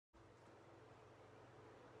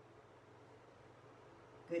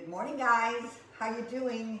Good morning, guys. How you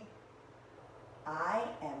doing? I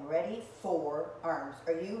am ready for arms.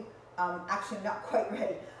 Are you? Actually, not quite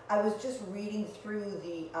ready. I was just reading through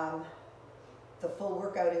the full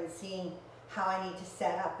workout and seeing how I need to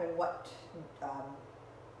set up and what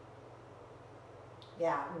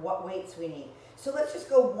weights we need. So let's just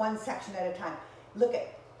go one section at a time. Look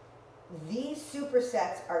at these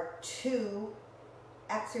supersets are 2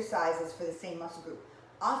 exercises for the same muscle group.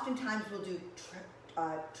 Oftentimes we'll do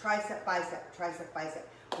tricep, bicep, tricep, bicep.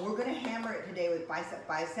 We're going to hammer it today with bicep,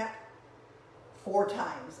 bicep 4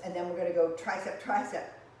 times. And then we're going to go tricep, tricep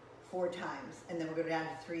 4 times. And then we're going to go down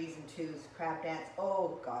to 3s and 2s, crab dance.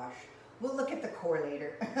 Oh gosh. We'll look at the core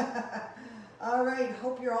later. All right.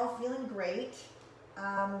 Hope you're all feeling great.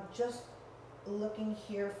 Just looking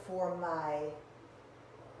here for my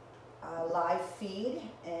live feed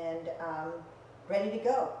and ready to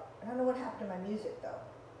go. I don't know what happened to my music though.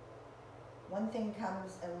 One thing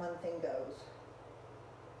comes and one thing goes.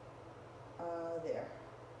 There.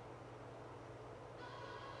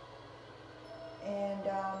 And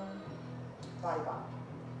body bomb.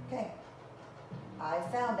 Okay. I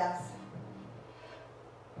found us.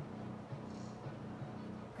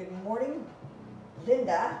 Good morning,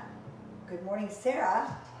 Linda. Good morning,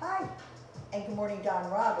 Sarah. Hi. And good morning,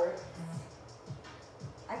 Don Robert.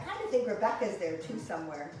 I kind of think Rebecca's there too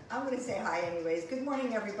somewhere. I'm going to say hi anyways. Good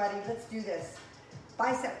morning, everybody. Let's do this.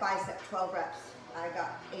 Bicep, bicep, 12 reps. I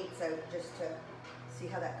got 8s out just to see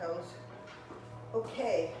how that goes.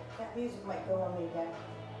 Okay, that music might go on me again.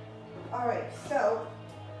 All right, so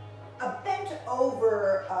a bent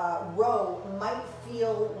over row might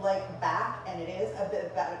feel like back, and it is a bit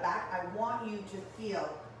of back. I want you to feel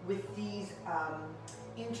with these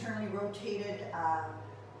internally rotated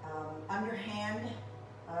underhand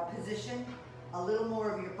position, a little more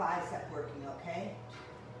of your bicep working, okay?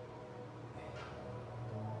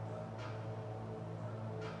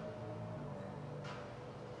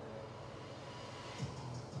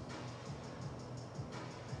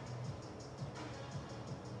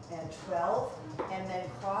 And 12, and then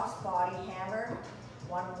cross body hammer,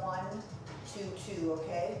 1, 1, 2, 2,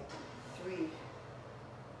 okay? 3,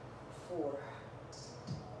 4,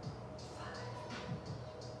 5,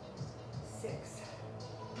 6,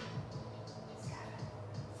 7,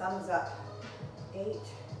 thumbs up, 8,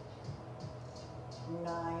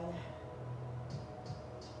 9,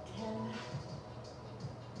 10,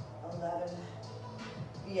 11.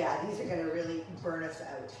 Yeah, these are going to really burn us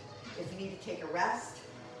out. If you need to take a rest,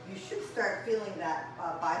 you should start feeling that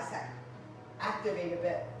bicep activate a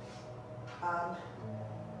bit.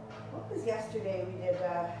 What was yesterday? We did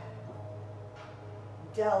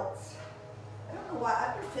delts. I don't know why,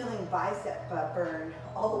 I've been feeling bicep burn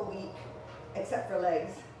all week, except for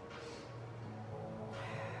legs.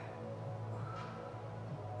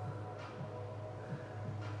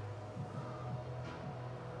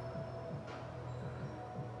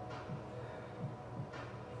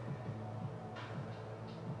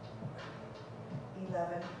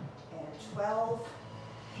 And 12.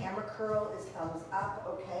 Hammer curl is thumbs up,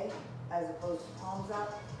 okay, as opposed to palms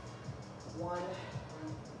up. 1,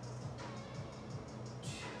 2,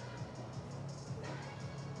 6,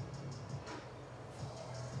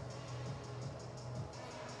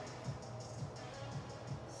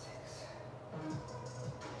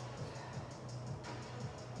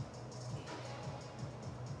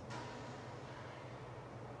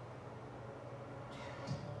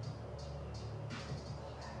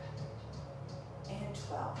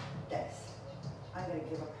 12. Nice. I'm going to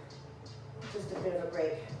give up just a bit of a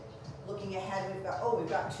break. Looking ahead, we've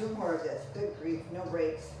got 2 more of this. Good grief, no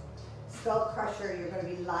breaks. Skull crusher, you're going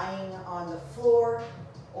to be lying on the floor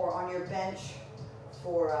or on your bench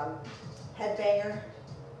for headbanger,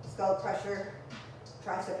 skull crusher,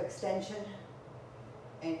 tricep extension,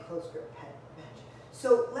 and close grip bench.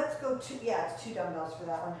 So let's go to, yeah, it's 2 dumbbells for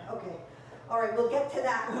that one. Okay. All right, we'll get to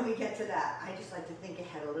that when we get to that. I just like to think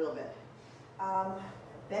ahead a little bit.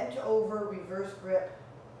 Bent over, reverse grip,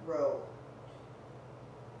 row.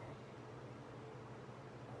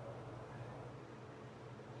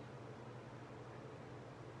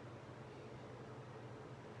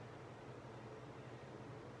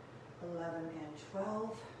 (11) and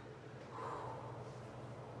 12.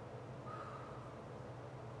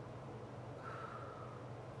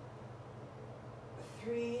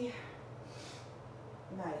 3.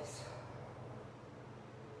 Nice.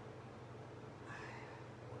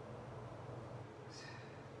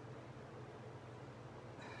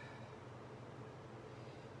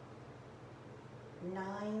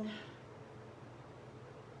 9,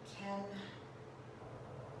 10,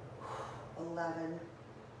 11.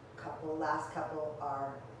 last couple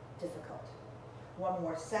are difficult. One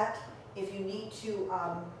more set. If you need to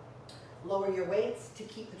lower your weights to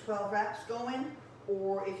keep the 12 reps going,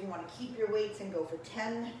 or if you want to keep your weights and go for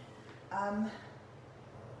 10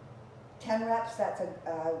 reps, that's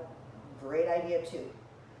a great idea too.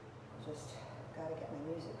 Just gotta get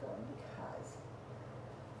my music going because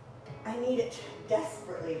I need it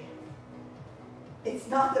desperately. It's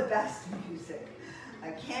not the best music.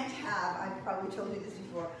 I can't have, I've probably told you this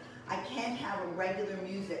before, I can't have a regular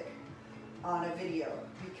music on a video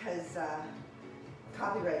because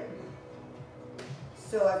copyright.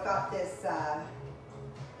 So I've got this,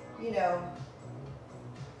 you know,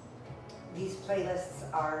 these playlists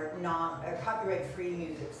are not copyright-free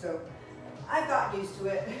music, so I've got used to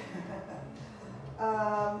it.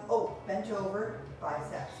 Oh, bent over,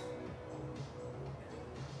 biceps.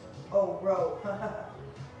 Oh, row.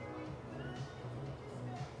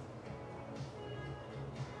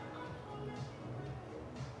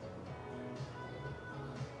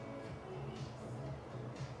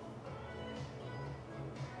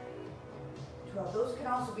 Those can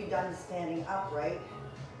also be done standing up, right?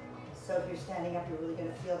 So if you're standing up, you're really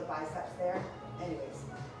going to feel the biceps there. Anyways,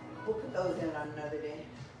 we'll put those in on another day.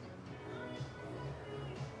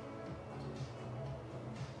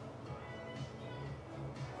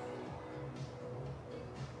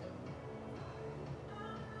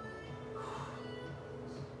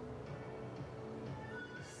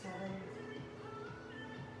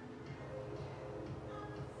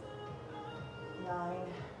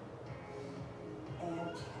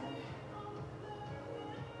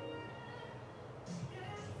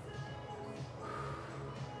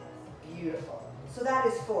 Beautiful. So that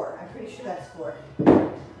is 4. I'm pretty sure that's 4.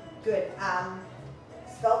 Good.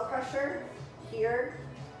 Skull crusher here,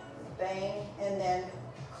 bang, and then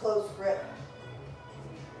close grip.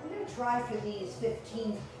 I'm going to try for these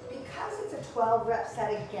 15s because it's a 12 rep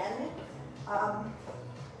set again.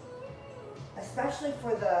 Especially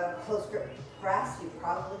for the close grip press, you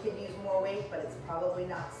probably could use more weight, but it's probably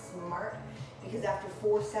not smart because after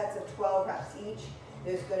 4 sets of 12 reps each,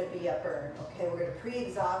 there's going to be a burn. Okay, we're going to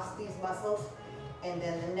pre-exhaust these muscles, and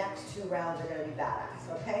then the next 2 rounds are going to be badass,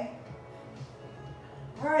 okay?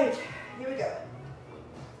 All right, here we go.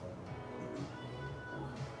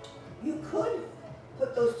 You could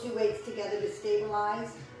put those 2 weights together to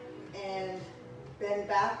stabilize and bend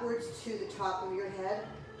backwards to the top of your head.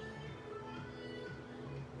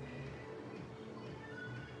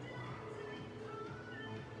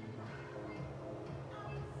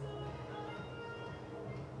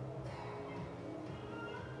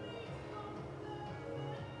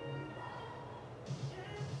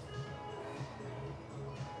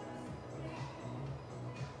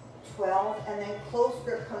 And then close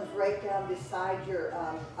grip comes right down beside your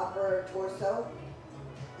upper torso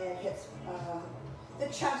and hits the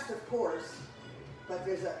chest, of course, but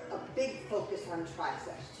there's a big focus on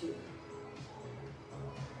triceps too.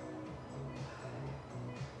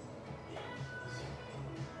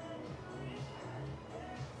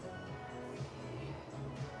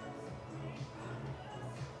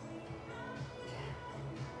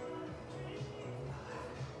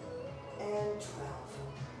 And 12.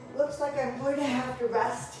 Looks like I'm going to have to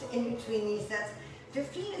rest in between these sets.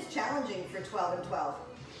 15 is challenging for 12 and 12.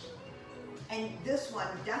 And this one,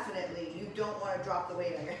 definitely, you don't want to drop the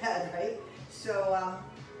weight on your head, right? So,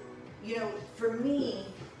 you know, for me,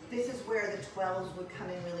 this is where the 12s would come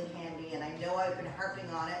in really handy. And I know I've been harping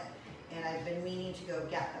on it, and I've been meaning to go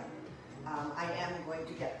get them. I am going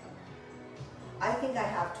to get them. I think I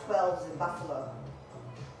have 12s in Buffalo.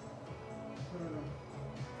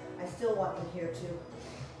 I still want them here too.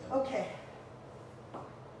 Okay,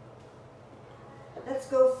 let's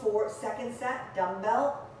go for second set,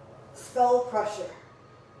 dumbbell, skull crusher.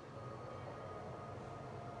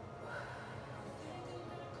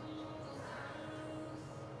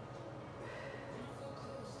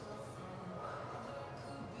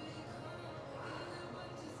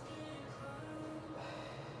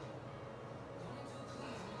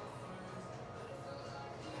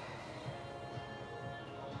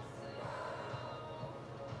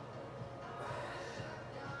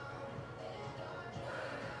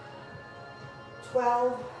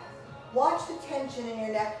 Watch the tension in your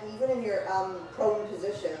neck, even in your prone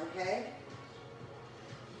position, okay?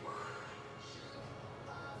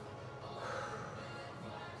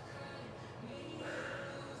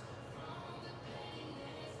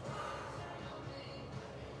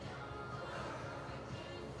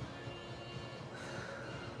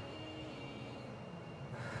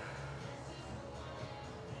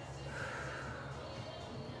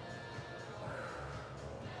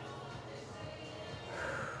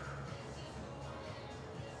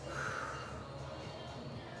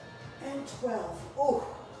 12. Ooh.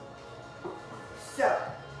 So,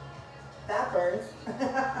 that burns.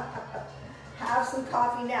 Have some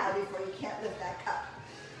coffee now before you can't lift that cup.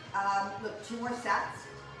 Look, 2 more sets.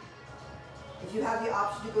 If you have the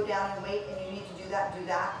option to go down in weight and you need to do that, do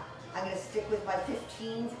that. I'm going to stick with my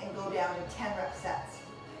 15s and go down to 10 rep sets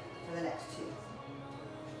for the next 2.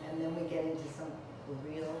 And then we get into some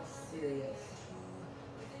real serious.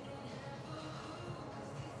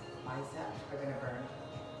 Biceps are going to burn.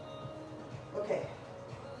 Okay.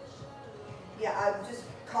 Yeah, I'm just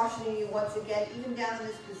cautioning you once again, even down in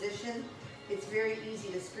this position, it's very easy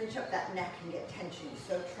to scrunch up that neck and get tension.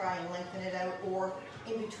 So try and lengthen it out, or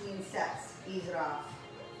in between sets, ease it off.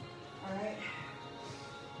 All right.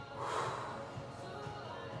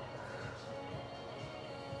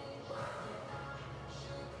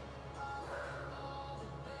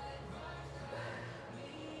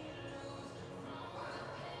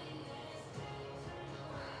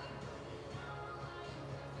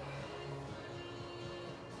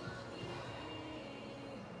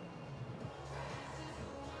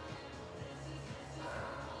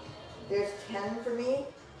 There's 10 for me.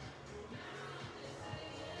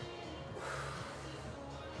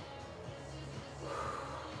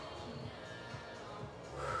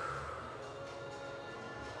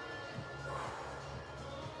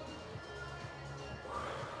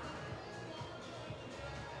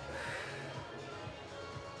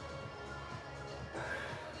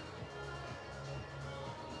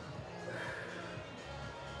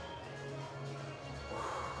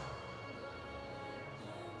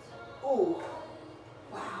 Oh,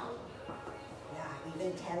 wow. Yeah,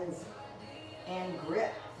 even 10s. And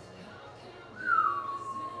grip.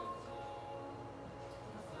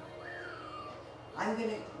 I'm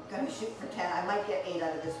gonna shoot for 10. I might get 8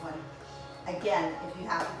 out of this one. Again, if you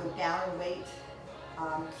have to go down in weight,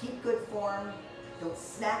 keep good form. Don't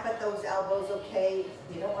snap at those elbows, okay?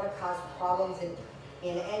 You don't want to cause problems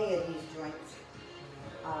in any of these joints.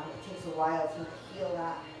 It takes a while to heal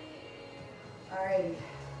that. All right.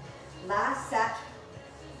 Last set,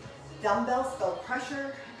 dumbbell skull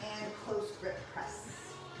crusher and close grip press.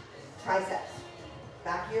 Triceps,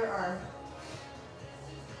 back of your arm.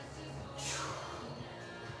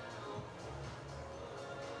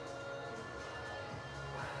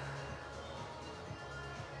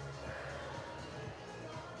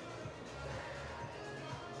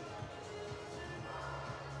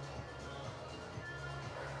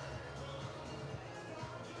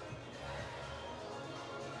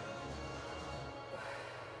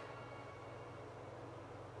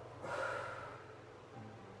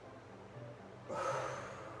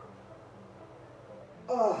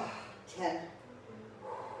 Oh, 10.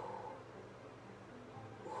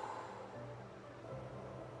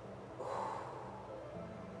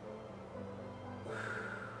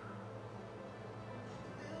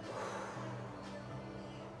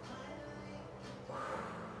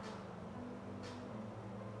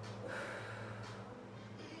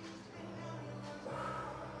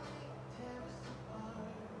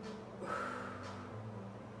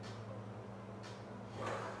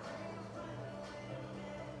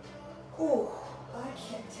 Oh, I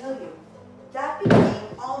can't tell you. That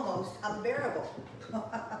became almost unbearable.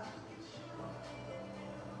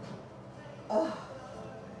 Oh,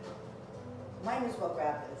 might as well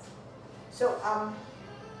grab this. So, on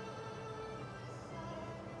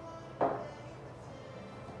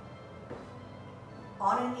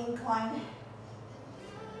an incline,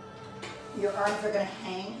 your arms are going to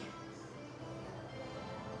hang.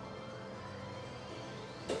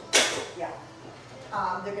 Yeah.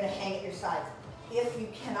 They're going to hang at your sides. If you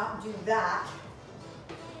cannot do that,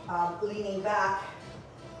 leaning back,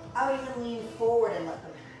 I would even lean forward and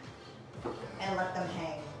let them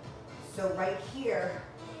hang. So right here,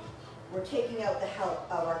 we're taking out the help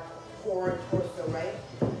of our core and torso, right?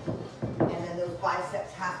 And then those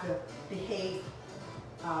biceps have to behave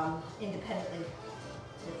independently.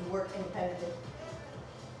 They have to work independently.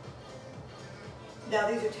 Now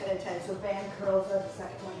these are 10 and 10, so band curls are the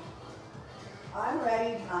second one. I'm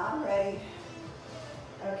ready, I'm ready.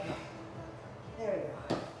 Okay, there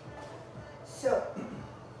we go. So,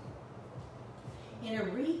 in a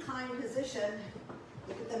reclined position,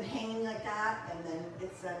 look at them hanging like that, and then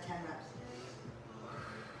it's 10 reps.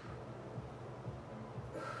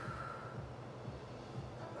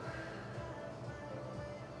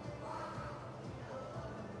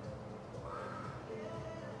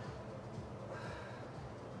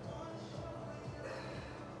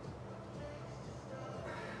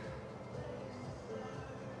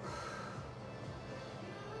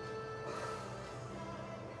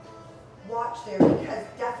 Watch there, because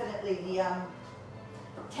definitely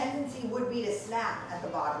tendency would be to snap at the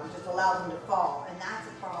bottom, just allow them to fall, and that's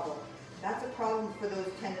a problem. That's a problem for those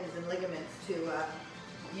tendons and ligaments to,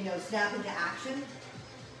 you know, snap into action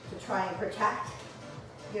to try and protect.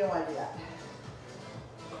 You don't want to do that.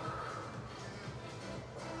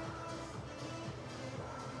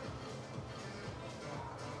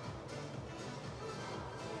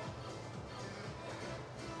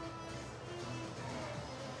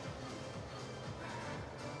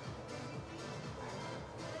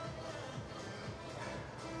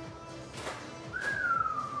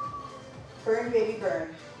 Burn, baby,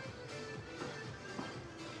 burn.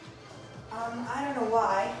 I don't know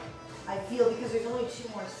why. I feel because there's only 2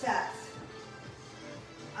 more sets,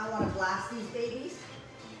 I want to blast these babies.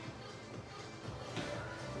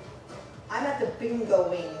 I'm at the bingo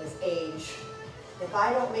wings age. If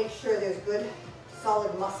I don't make sure there's good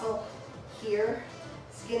solid muscle here,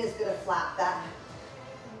 skin is going to flap. That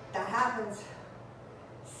happens.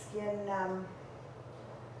 Skin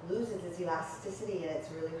loses its elasticity, and it's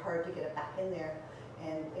really hard to get it back in there.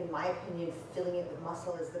 And in my opinion, filling it with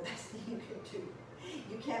muscle is the best thing you can do.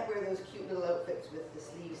 You can't wear those cute little outfits with the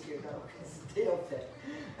sleeves here though, because they don't fit.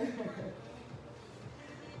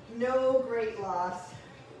 No great loss.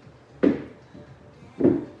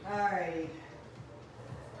 Alrighty.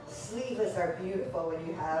 Sleeveless are beautiful when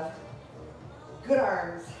you have good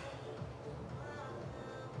arms.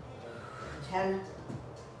 10.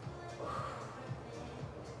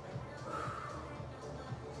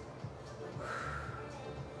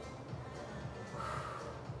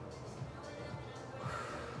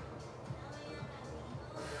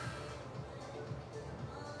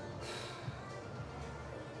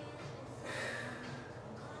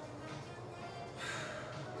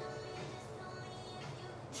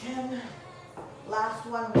 Last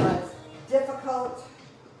one was difficult,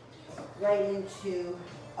 right into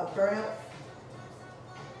a burnout.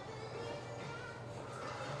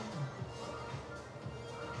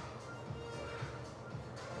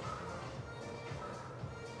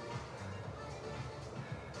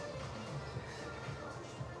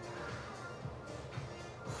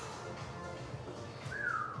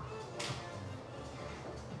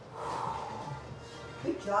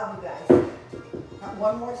 Good job, you guys.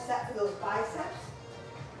 One more set for those biceps.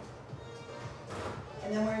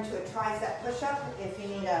 And then we're into a tricep push-up. If you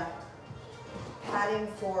need a padding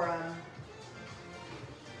for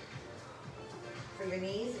your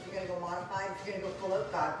knees, if you're going to go modified, if you're going to go full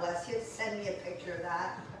out, God bless you, send me a picture of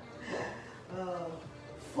that.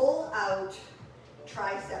 Full out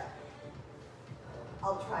tricep.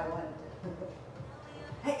 I'll try one.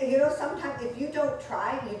 Hey, you know, sometimes if you don't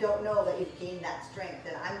try, you don't know that you've gained that strength.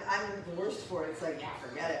 And I'm the worst for it. It's like, yeah,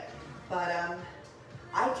 forget it. But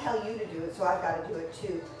I tell you to do it, so I've got to do it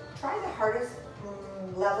too. Try the hardest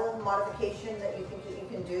level modification that you think that you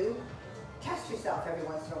can do. Test yourself every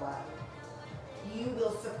once in a while. You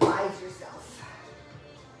will surprise yourself.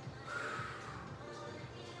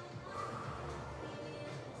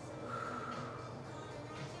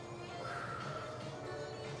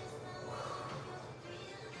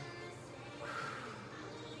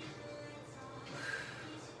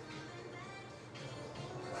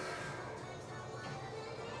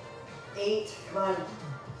 Eight, come on.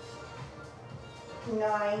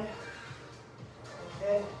 9,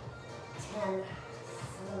 good. 10,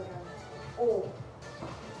 oh,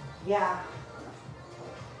 yeah.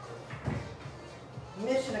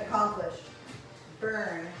 Mission accomplished.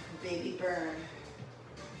 Burn, baby, burn.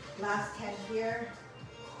 Last 10 here.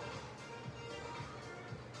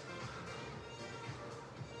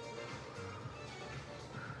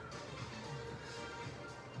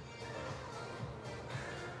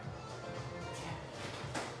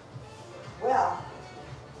 Well,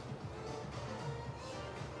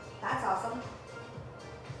 that's awesome.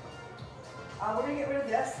 We're going to get rid of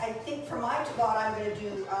this. I think for my Tabata, I'm going to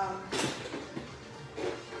do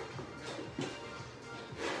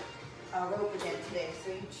a rope again today.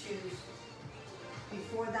 So you choose.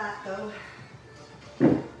 Before that, though,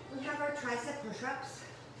 we have our tricep push ups.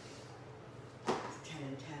 It's 10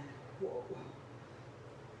 and 10. Whoa.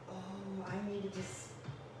 Oh, I need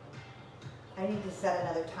to set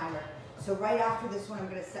another timer. So right after this one, I'm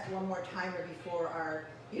going to set one more timer before our,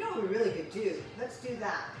 you know what we really could do? Let's do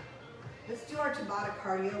that. Let's do our Tabata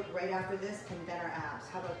cardio right after this and then our abs.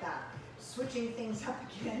 How about that? Switching things up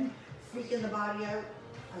again, freaking the body out.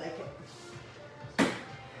 I like it.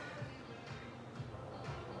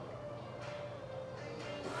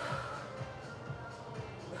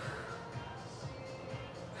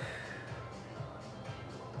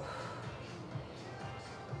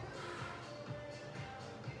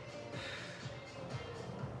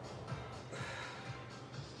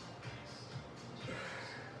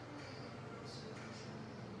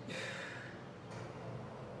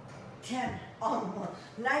 10,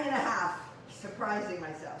 9.5, surprising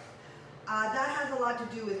myself. That has a lot to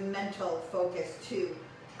do with mental focus too.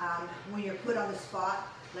 When you're put on the spot,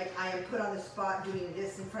 like I am put on the spot doing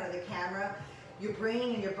this in front of the camera, your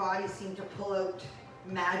brain and your body seem to pull out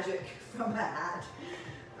magic from that.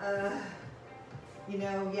 You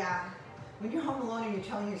know, yeah. When you're home alone and you're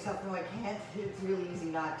telling yourself, no, I can't, it's really easy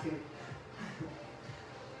not to.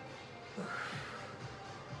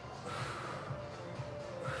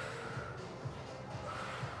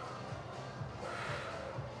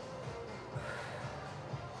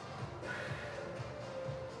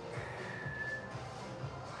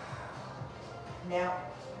 Now,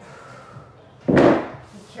 be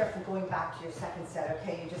careful going back to your second set,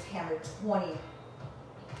 okay? You just hammered 20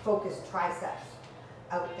 focused triceps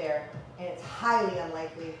out there, and it's highly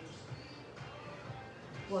unlikely.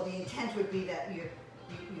 Well, the intent would be that you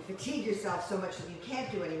fatigue yourself so much that you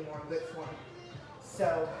can't do any more in good form.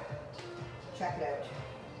 So, check it out.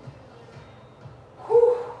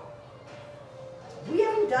 Whew. We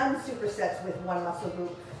haven't done supersets with one muscle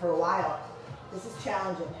group for a while. This is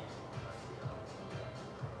challenging.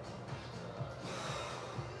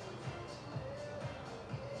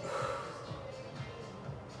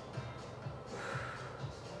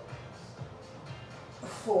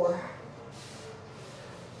 Four,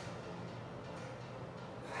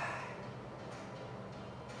 5,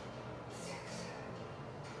 6,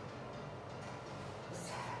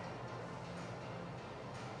 7,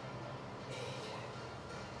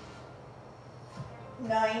 8,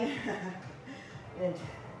 9, and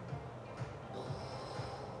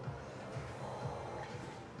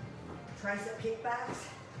tricep kickbacks.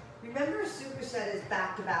 Remember, a superset is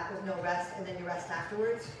back to back with no rest, and then you rest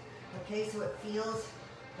afterwards. Okay, so it feels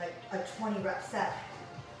like a 20 rep set.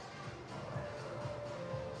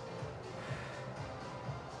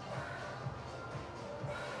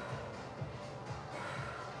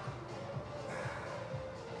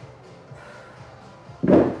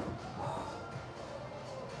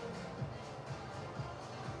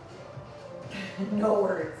 No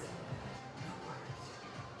words.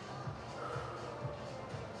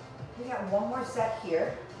 We got one more set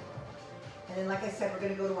here. And then, like I said, we're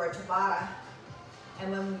going to go to our Tabata.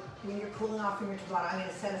 And when you're cooling off from your Tabata, I'm going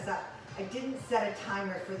to set us up. I didn't set a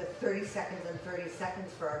timer for the 30 seconds and 30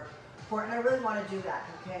 seconds for it, and I really want to do that,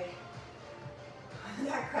 okay?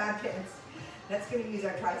 That crab pants, that's going to use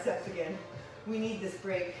our triceps again. We need this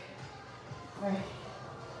break. All right.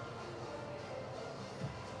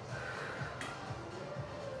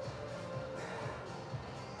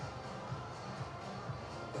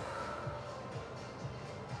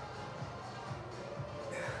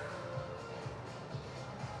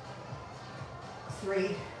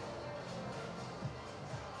 Three,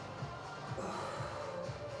 5,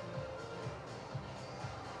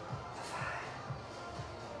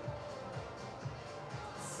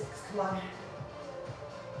 6, come on.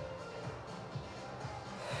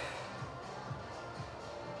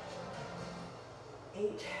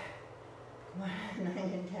 8, come on, 9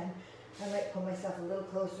 and 10. I might pull myself a little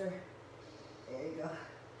closer. There you go.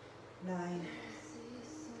 9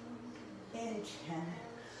 and 10.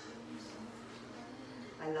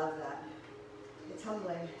 I love that. It's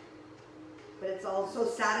humbling, but it's also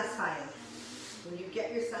satisfying. When you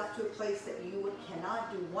get yourself to a place that you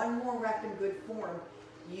cannot do one more rep in good form,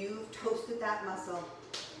 you've toasted that muscle.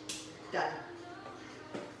 Done.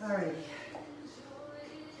 Alrighty.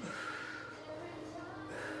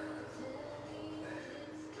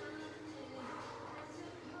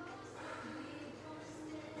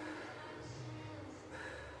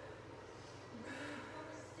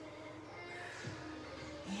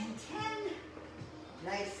 And 10.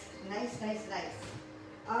 Nice, nice, nice, nice.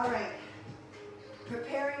 All right.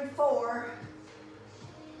 Preparing for,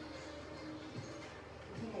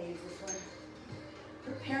 I think I use this one.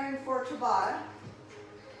 Preparing for Tabata,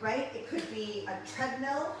 right? It could be a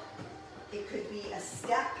treadmill. It could be a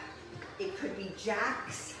step. It could be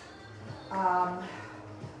jacks.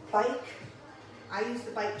 Bike. I used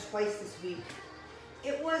the bike twice this week.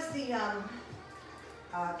 It was the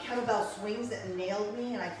kettlebell swings that nailed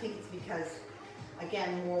me, and I think it's because,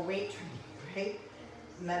 again, more weight training, right?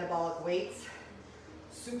 Metabolic weights.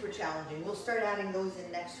 Super challenging. We'll start adding those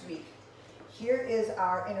in next week. Here is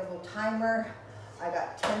our interval timer. I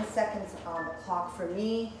got 10 seconds on the clock for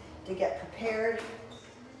me to get prepared.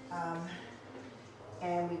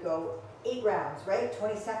 And we go 8 rounds, right?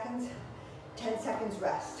 20 seconds, 10 seconds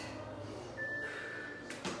rest.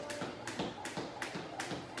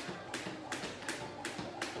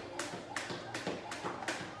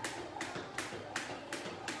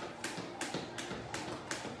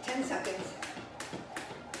 Seconds.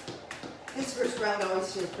 This first round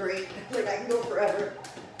always feels great. Like I can go forever.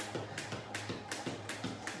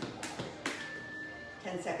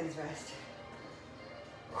 10 seconds rest.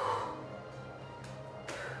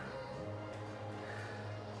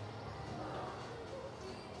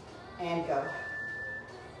 And go.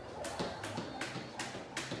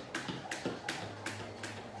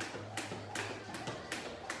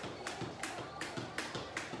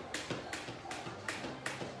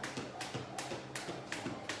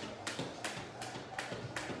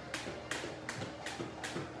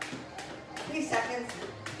 Seconds.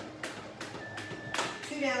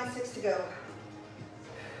 2 down, 6 to go.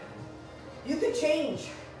 You could change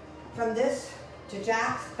from this to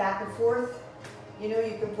jacks, back and forth. You know,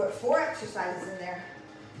 you can put 4 exercises in there,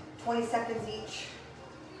 20 seconds each.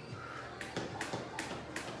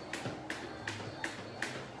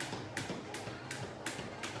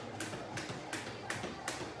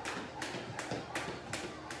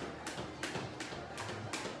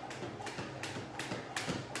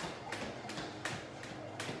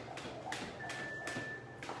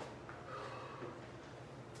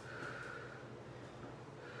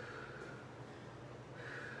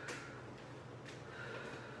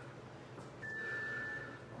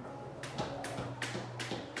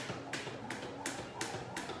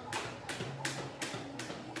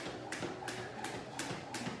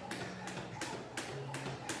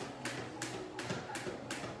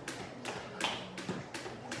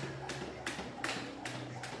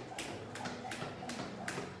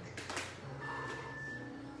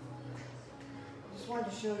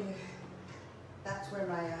 Wanted to show you that's where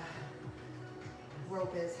my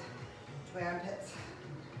rope is, to my armpits.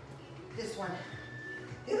 This one.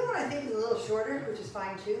 The other one I think is a little shorter, which is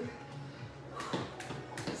fine too.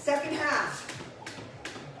 Second half.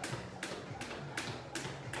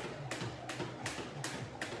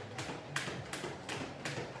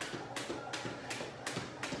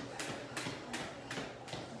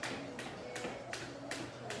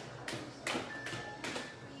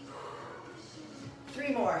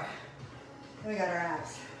 More. Then we got our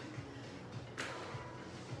abs.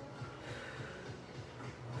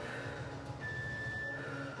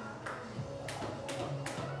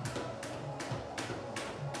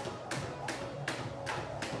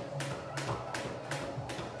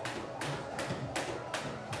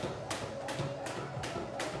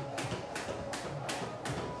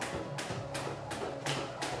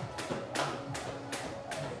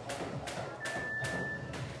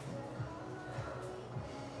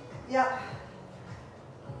 Yep,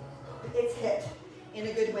 it's hit in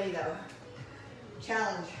a good way though.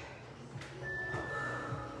 Challenge.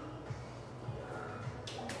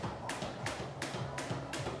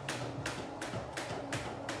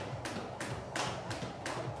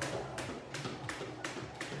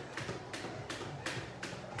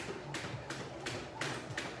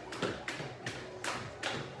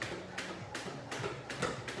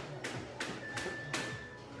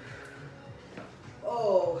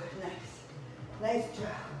 Oh, nice. Nice job.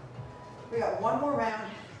 We got one more round.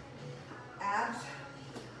 Abs.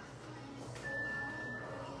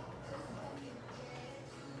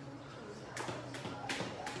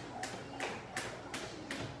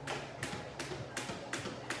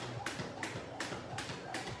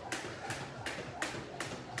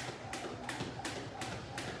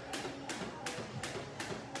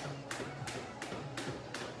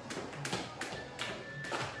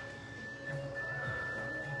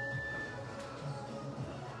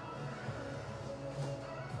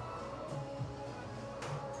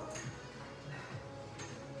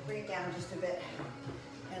 Bring it down just a bit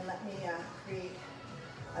and let me create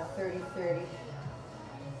a 30-30.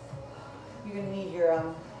 You're going to need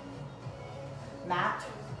your mat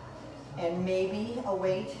and maybe a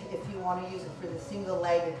weight if you want to use it for the single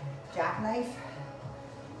leg jackknife.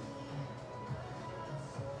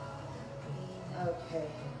 Okay,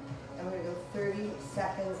 and we're going to go 30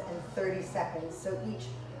 seconds and 30 seconds. So each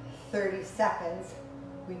 30 seconds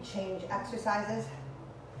we change exercises,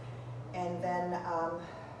 and then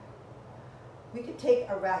we could take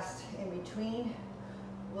a rest in between.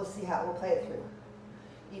 We'll see how we'll play it through.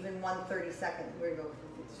 Even 1 30-second, we're going to go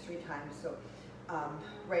 3 times. So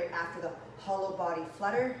right after the hollow body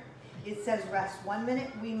flutter, it says rest 1 minute.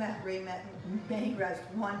 We may rest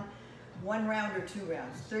one round or 2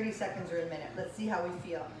 rounds, 30 seconds or a minute. Let's see how we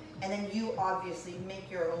feel. And then you obviously make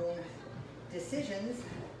your own decisions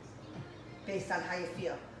based on how you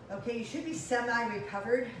feel. Okay, you should be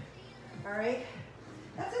semi-recovered, all right?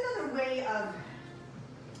 That's another way of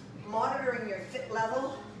monitoring your fit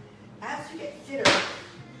level. As you get fitter,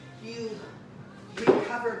 you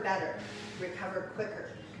recover better, recover quicker.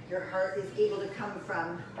 Your heart is able to come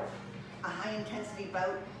from a high intensity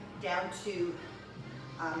bout down to,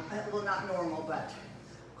 well, not normal, but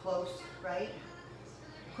close, right?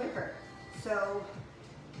 Quicker. So,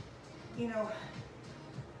 you know,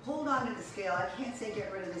 hold on to the scale. I can't say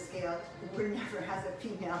get rid of the scale. We're never has a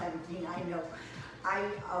female heavy. I know. I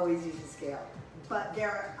always use a scale. But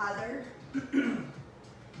there are other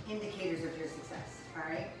indicators of your success, all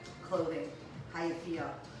right? Clothing, how you feel,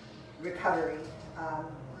 recovery. I'm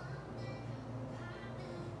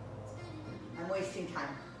wasting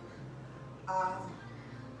time.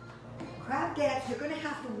 Crab dance, you're gonna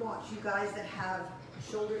have to watch, you guys that have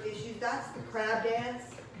shoulder issues. That's the crab dance.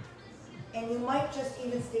 And you might just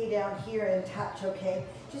even stay down here and touch, okay?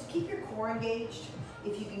 Just keep your core engaged.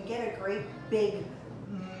 If you can get a great big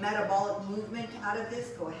metabolic movement out of this,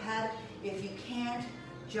 go ahead. If you can't,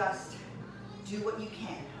 just do what you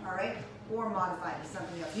can, all right? Or modify it to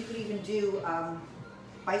something else. You could even do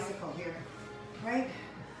bicycle here, right?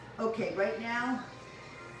 Okay, right now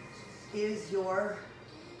is your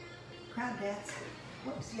crab dance.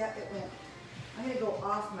 Whoops, yeah, it went. I'm gonna go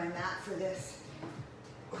off my mat for this.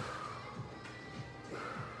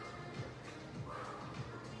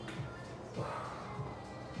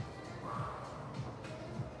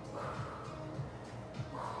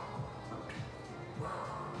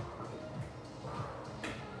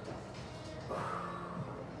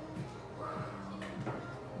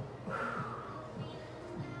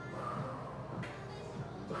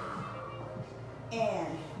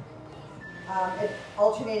 And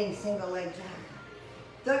alternating single leg jack.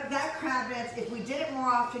 That crab dance, if we did it more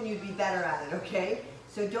often, you'd be better at it, okay?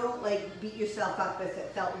 So don't like beat yourself up if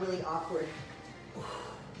it felt really awkward.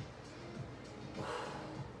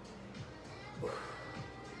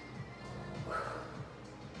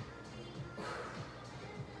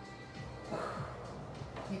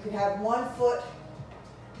 You could have one foot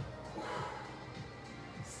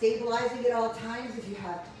stabilizing at all times if you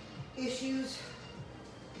have issues.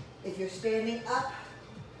 If you're standing up,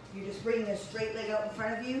 you're just bringing a straight leg out in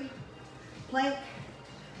front of you. Plank,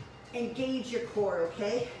 engage your core,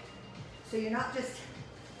 okay? So you're not just,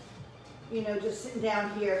 you know, just sitting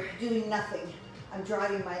down here doing nothing. I'm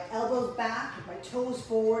driving my elbows back, my toes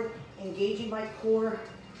forward, engaging my core.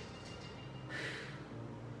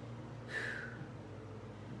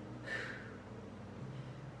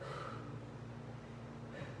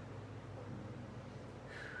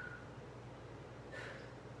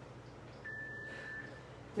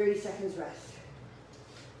 Seconds rest.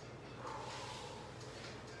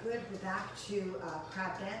 Good, we're back to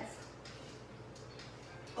crab dance.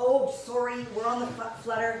 Oh, sorry, we're on the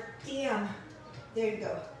flutter. Damn. There you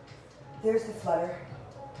go. There's the flutter.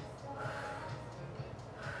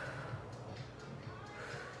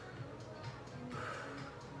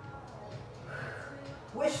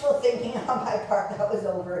 Wishful thinking on my part, that was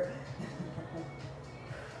over.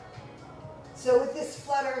 So with this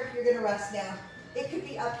flutter, you're gonna rest now. It could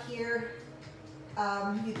be up here.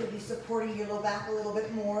 You could be supporting your low back a little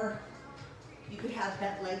bit more. You could have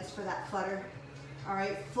bent legs for that flutter. All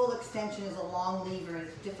right, full extension is a long lever.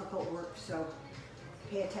 It's difficult work, so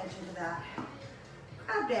pay attention to that.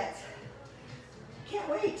 Crab dance. Can't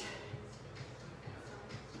wait.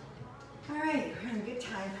 All right, we're having a good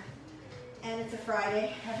time. And it's a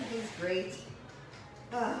Friday. Everything's great.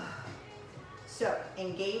 So,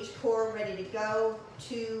 engage core, ready to go.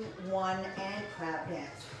 2, 1, and crab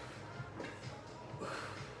dance.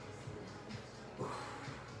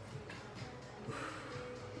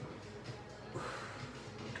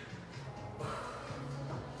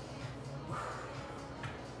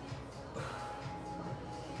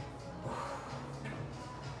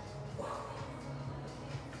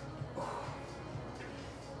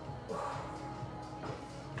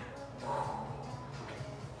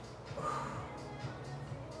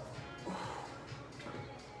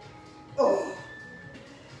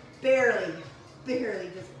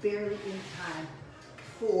 Barely in time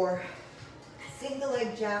for single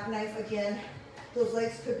leg jackknife again. Those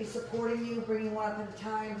legs could be supporting you, bringing one up at a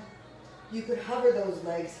time. You could hover those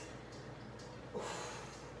legs.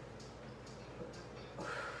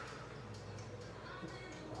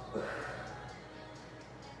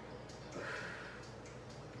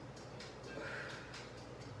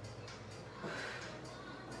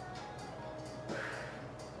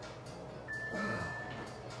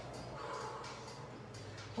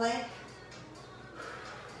 Plank.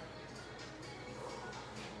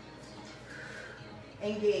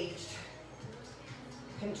 Engaged.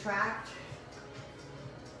 Contract.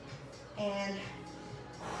 And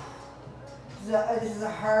this is a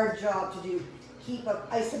hard job to do. Keep an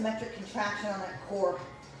isometric contraction on that core.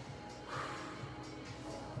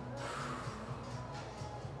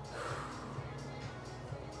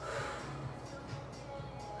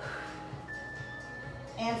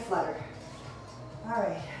 and flutter. All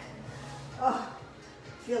right. Oh,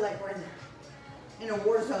 I feel like we're in a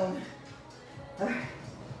war zone. All right.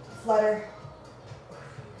 Flutter.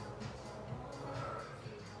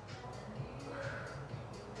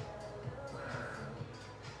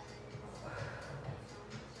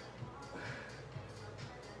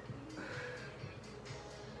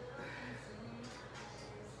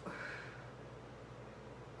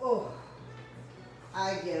 Oh,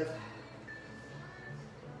 I give.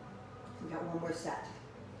 We got one more set.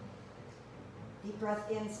 Deep breath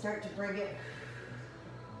in, start to bring it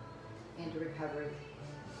into recovery.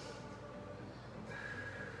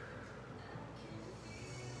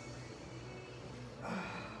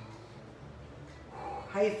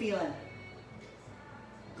 How you feeling?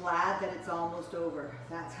 Glad that it's almost over.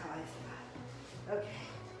 That's how I feel. Okay.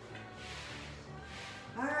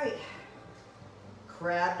 All right.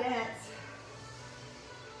 Crab dance.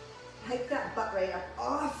 Hike that butt right up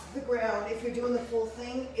off the ground. If you're doing the full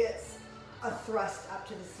thing, it's a thrust up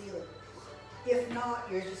to the ceiling. If not,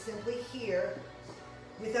 you're just simply here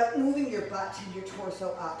without moving your butt and your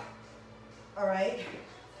torso up. All right?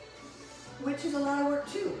 Which is a lot of work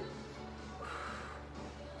too.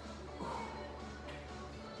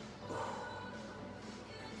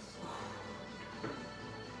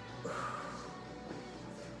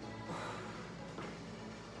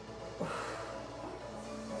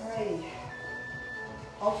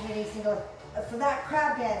 Alternating single. For that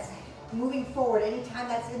crab dance, moving forward, anytime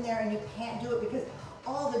that's in there and you can't do it because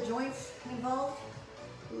all the joints involved,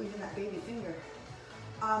 ooh, even that baby finger,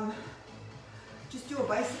 just do a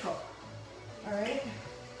bicycle, all right?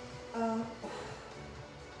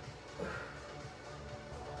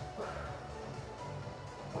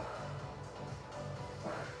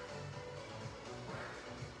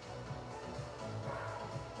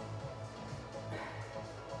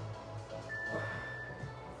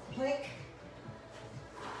 Plank.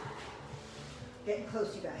 Getting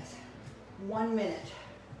close, you guys. 1 minute.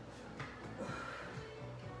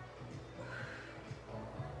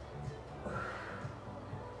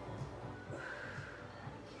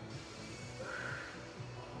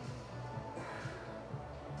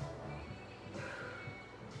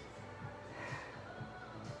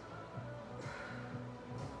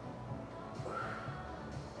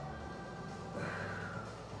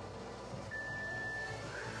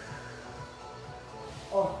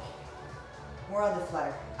 Oh, we're on the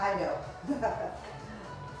flutter. I know.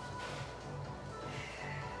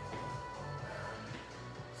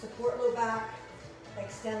 Support low back,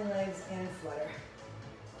 extend legs, and flutter.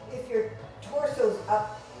 If your torso's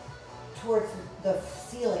up towards the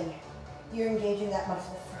ceiling, you're engaging that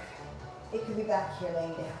muscle further. It could be back here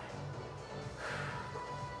laying down.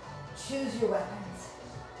 Choose your weapons.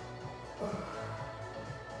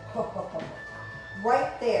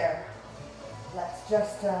 Right there. Let's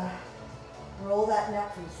just roll that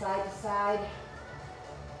neck from side to side.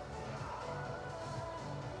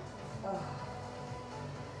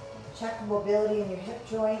 Check the mobility in your hip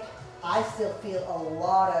joint. I still feel a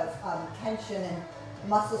lot of tension and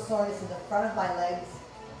muscle soreness in the front of my legs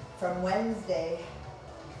from Wednesday.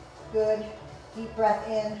 Good. Deep breath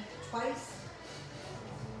in twice.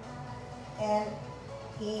 And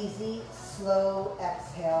easy, slow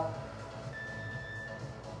exhale.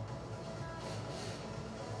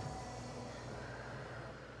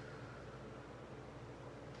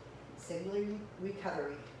 Signaling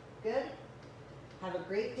recovery. Good. Have a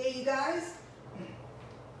great day, you guys.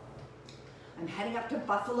 I'm heading up to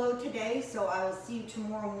Buffalo today, so I will see you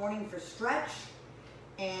tomorrow morning for stretch.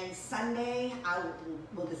 And Sunday,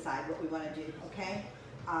 we'll decide what we want to do, okay?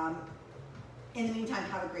 In the meantime,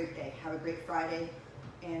 have a great day. Have a great Friday.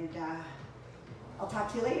 And I'll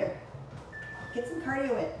talk to you later. Get some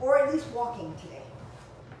cardio in, or at least walking today.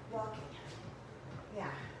 Walking.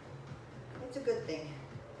 Yeah, it's a good thing.